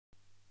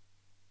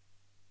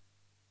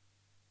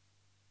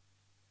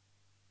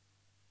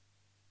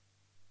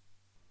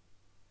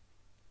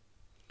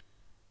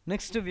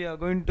Next we are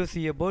going to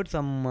see about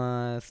some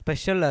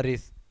special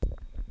arrays.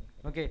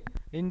 Okay,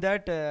 in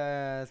that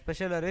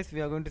special arrays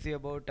we are going to see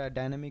about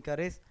dynamic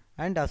arrays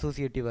and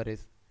associative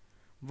arrays.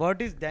 What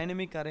is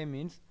dynamic array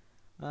means?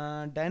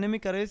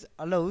 Dynamic arrays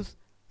allows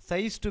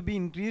size to be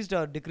increased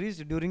or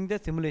decreased during the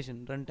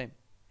simulation runtime.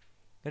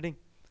 Getting?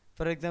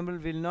 For example,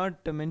 we'll not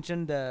uh,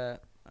 mention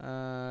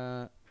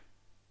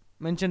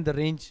the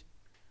range.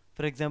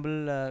 For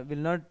example,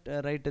 we'll not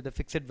write the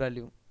fixed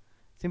value.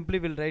 Simply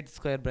we'll write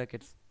square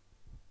brackets.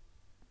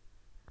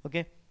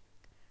 Okay,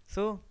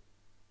 so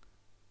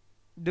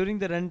during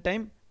the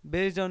runtime,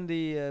 based on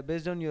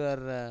your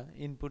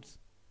inputs,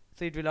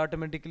 so it will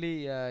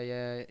automatically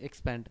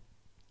expand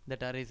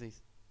that array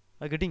size.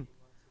 Are you getting?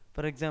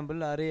 For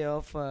example, array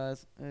of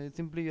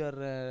simply you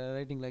are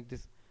writing like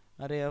this,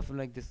 array of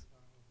like this.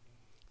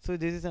 So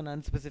this is an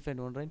unspecified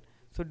one, right?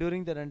 So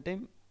during the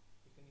runtime,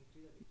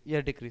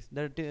 yeah, decrease.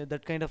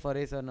 That kind of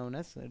arrays are known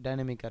as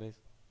dynamic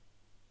arrays.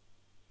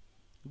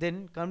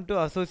 Then come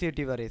to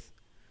associative arrays.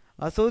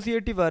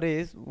 Associative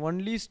arrays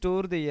only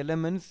store the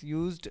elements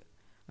used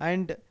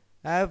and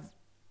have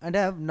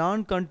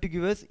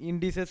non-contiguous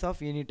indices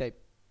of any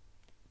type.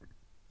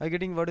 Are you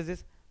getting what is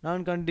this?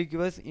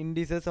 Non-contiguous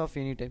indices of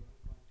any type.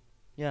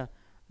 Yeah,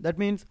 that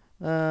means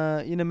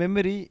in a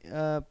memory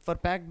for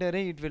packed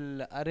array it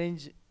will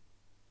arrange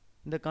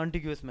in the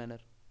contiguous manner,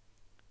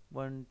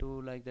 1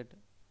 2 like that.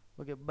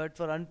 Okay, but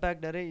for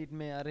unpacked array it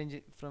may arrange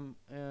it from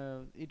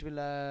it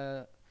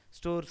will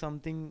store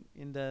something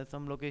in the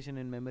some location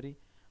in memory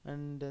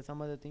and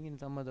some other thing in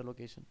some other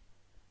location.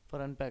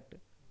 For unpacked,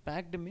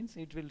 packed means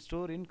it will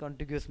store in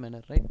contiguous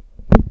manner, right?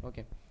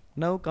 Okay,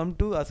 now come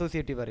to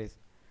associative arrays.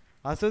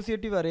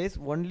 Associative arrays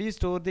only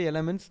store the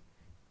elements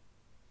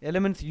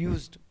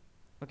used,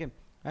 okay,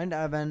 and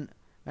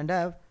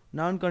have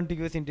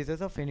non-contiguous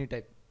indices of any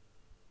type.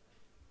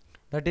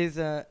 That is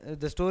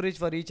the storage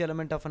for each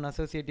element of an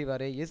associative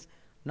array is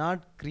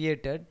not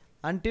created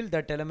until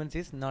that element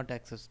is not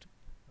accessed.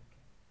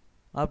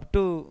 Up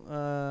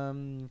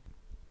to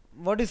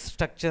what is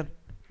structure?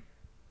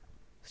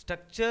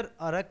 Structure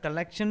are a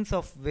collections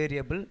of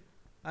variable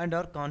and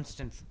or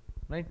constants,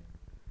 right?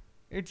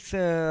 It's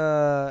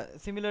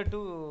similar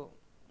to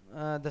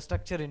the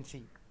structure in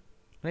C,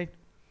 right?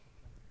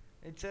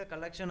 It's a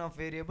collection of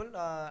variable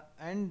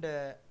and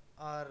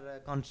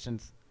or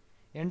constants.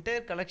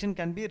 Entire collection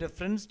can be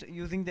referenced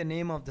using the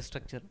name of the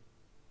structure.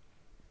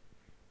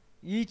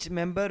 Each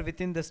member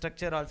within the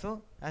structure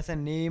also has a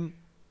name.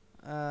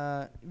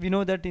 We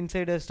know that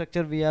inside a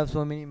structure we have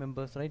so many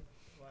members, right?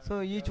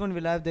 So each one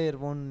will have their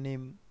own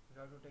name. We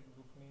have to take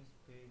book names,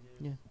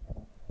 pages.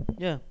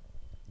 Yeah,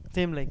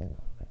 same like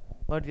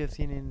what we have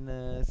seen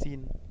in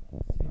scene.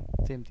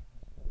 Same thing.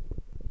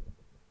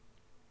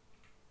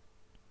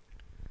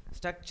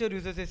 Structure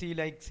uses a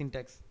C-like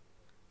syntax.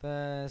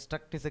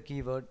 Struct is a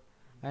keyword,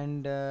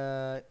 and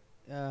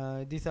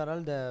these are all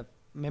the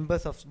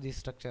members of this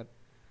structure.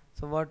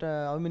 So what?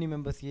 How many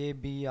members? A,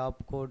 B,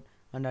 opcode,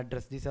 and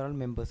address. These are all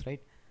members,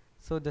 right?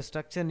 So the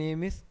structure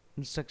name is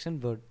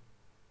instruction word.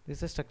 This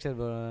is a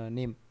structure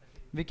name.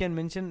 We can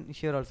mention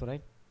here also,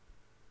 right?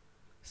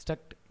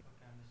 Struct.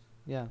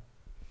 Yeah.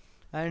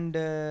 And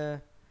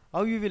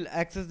how you will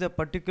access the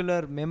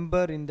particular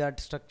member in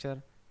that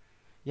structure?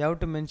 You have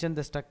to mention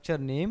the structure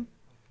name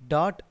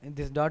dot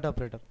this dot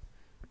operator.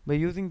 By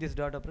using this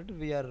dot operator,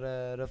 we are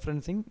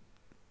referencing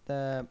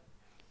the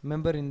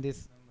member in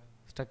this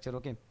structure.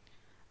 Okay,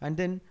 and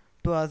then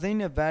to assign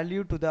a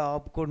value to the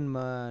opcode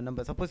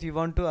number. Suppose you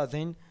want to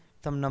assign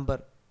some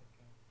number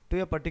to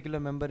a particular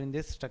member in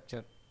this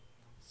structure.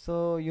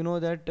 So you know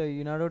that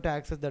in order to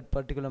access that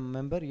particular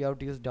member, you have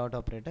to use dot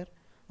operator,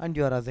 and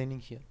you are assigning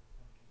here.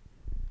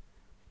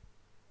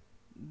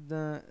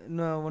 The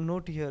one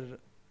note here.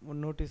 One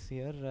notice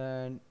here,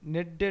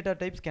 net data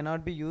types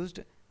cannot be used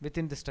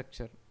within the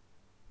structure.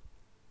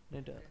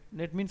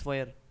 Net means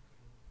wire,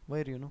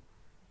 you know.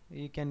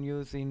 You can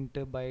use int,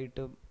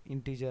 byte,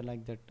 integer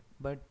like that,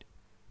 but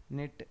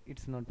net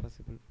it's not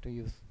possible to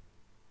use.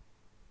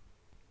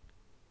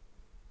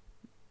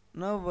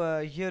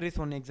 Now here is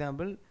one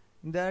example.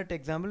 In that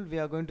example we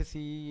are going to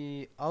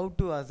see how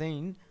to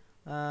assign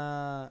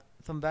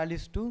some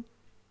values to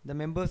the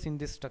members in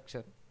this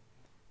structure.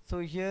 So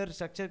here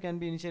structure can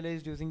be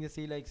initialized using the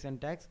C-like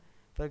syntax.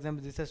 For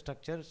example, this is a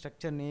structure.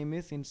 Structure name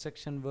is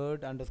instruction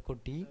word underscore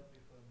t.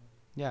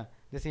 Yeah,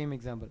 the same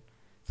example.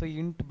 So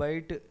int,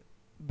 byte,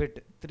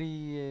 bit,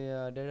 3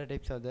 data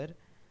types are there.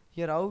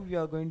 Here how we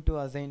are going to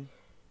assign?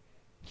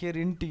 Here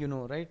int, you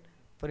know, right?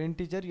 For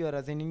integer you are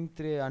assigning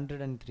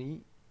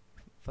 303.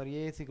 For a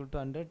is equal to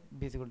 100,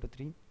 b is equal to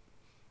 3.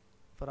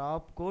 For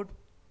opcode,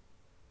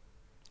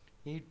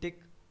 e tick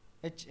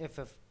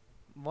hff.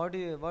 What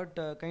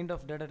kind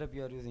of data type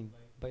you are using?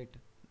 Byte.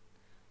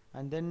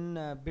 And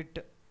then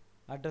bit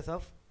address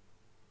of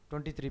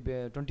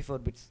 24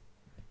 bits.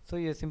 So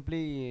you are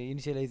simply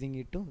initializing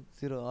it to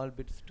 0, all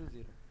bits to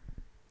 0.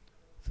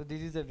 So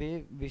this is the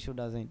way we should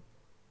assign.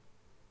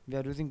 We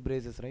are using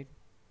braces, right,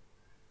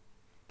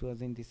 to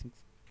assign these things.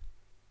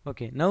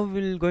 Okay, now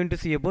we're going to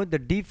see about the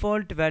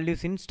default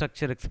values in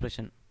structure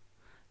expression.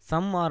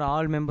 some or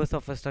all members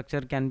of a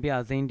structure can be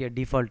assigned a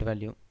default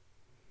value.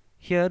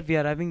 Here we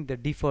are having the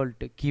default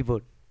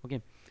keyword.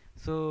 Okay,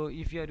 so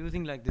if you are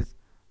using like this,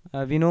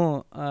 we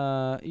know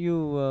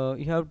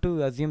you have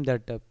to assume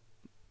that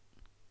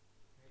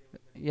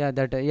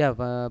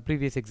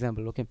previous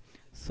example. Okay,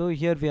 so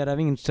here we are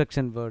having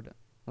instruction word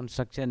on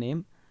structure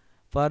name.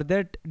 For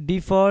that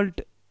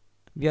default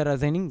we are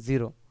assigning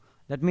 0.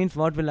 That means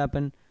what will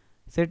happen,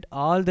 set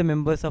all the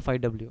members of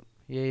IW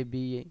A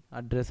B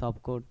address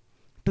opcode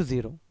to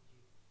 0.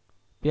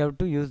 We have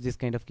to use this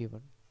kind of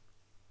keyword.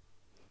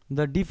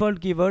 The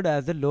default keyword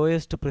has the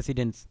lowest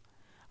precedence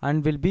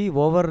and will be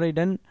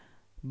overridden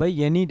by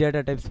any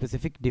data type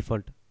specific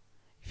default.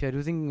 If you are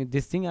using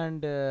this thing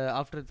and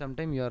after some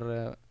time you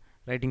are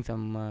writing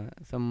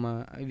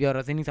you are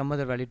assigning some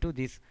other value to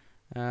these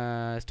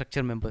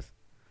structure members,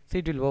 so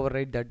it will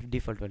override that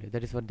default value.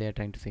 That is what they are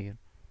trying to say here.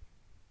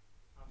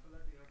 After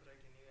that, you have to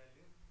write any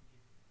value.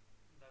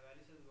 The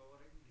value says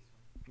override this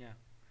one. Yeah,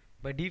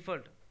 by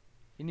default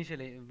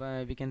initially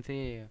we can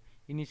say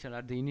initial,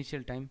 at the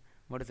initial time,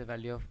 what is the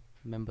value of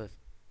members.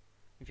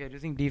 If you are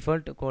using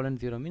default colon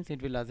 0 means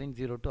it will assign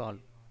 0 to all.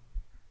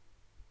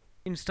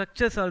 In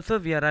structures also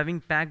we are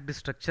having packed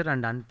structure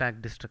and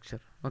unpacked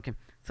structure. Okay,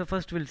 so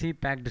first we'll see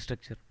packed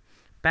structure.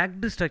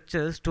 Packed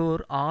structure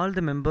store all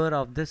the member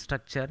of the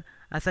structure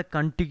as a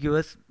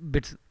contiguous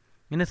bits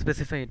in a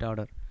specified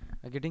order.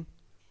 Getting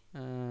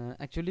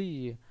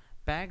actually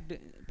packed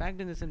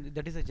in the sense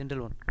that is a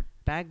general one.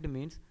 Packed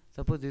means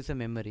suppose this is a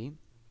memory.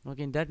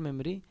 Okay, in that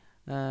memory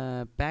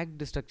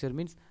packed structure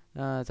means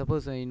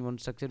suppose in one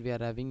structure we are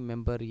having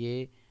member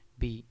A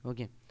B.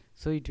 Okay,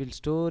 so it will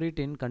store it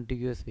in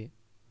contiguous way,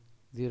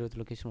 0th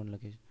location, 1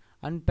 location.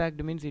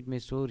 Unpacked means it may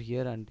store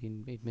here and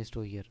it may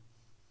store here.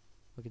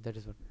 Okay, that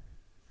is what.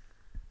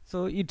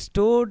 So it's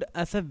stored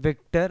as a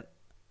vector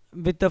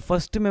with the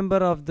first member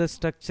of the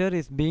structure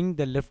is being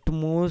the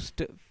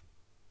leftmost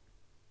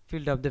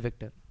field of the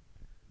vector.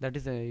 That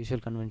is the usual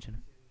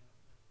convention.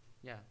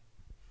 Yeah.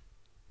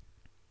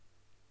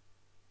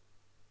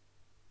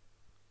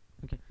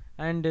 Okay,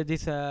 and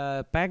these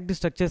packed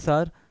structures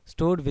are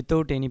stored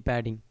without any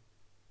padding.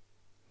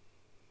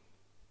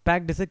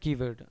 Packed is a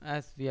keyword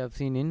as we have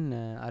seen in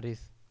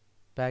arrays.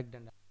 Packed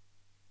and